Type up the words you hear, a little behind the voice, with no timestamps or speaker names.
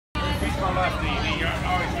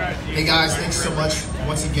Hey guys, thanks so much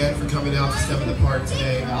once again for coming out to Step in the Park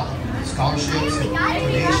today. Scholarships, and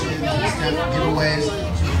donations, and step giveaways.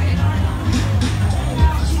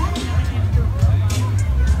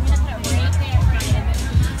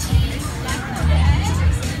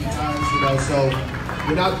 So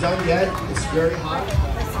we're not done yet. It's very hot.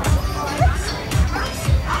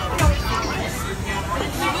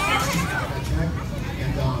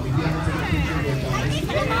 And we do have to take a picture with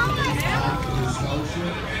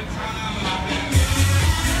scholarship.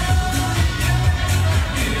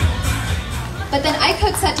 But then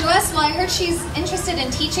iCode said to us, well, I heard she's interested in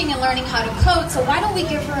teaching and learning how to code, so why don't we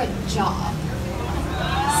give her a job?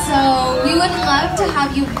 So we would love to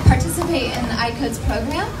have you participate in iCode's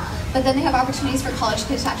program. But then they have opportunities for college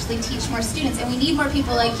kids to actually teach more students, and we need more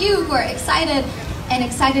people like you who are excited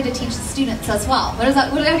to teach the students as well. What do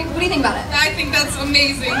you think about it? I think that's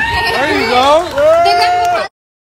amazing. There you go. They're going to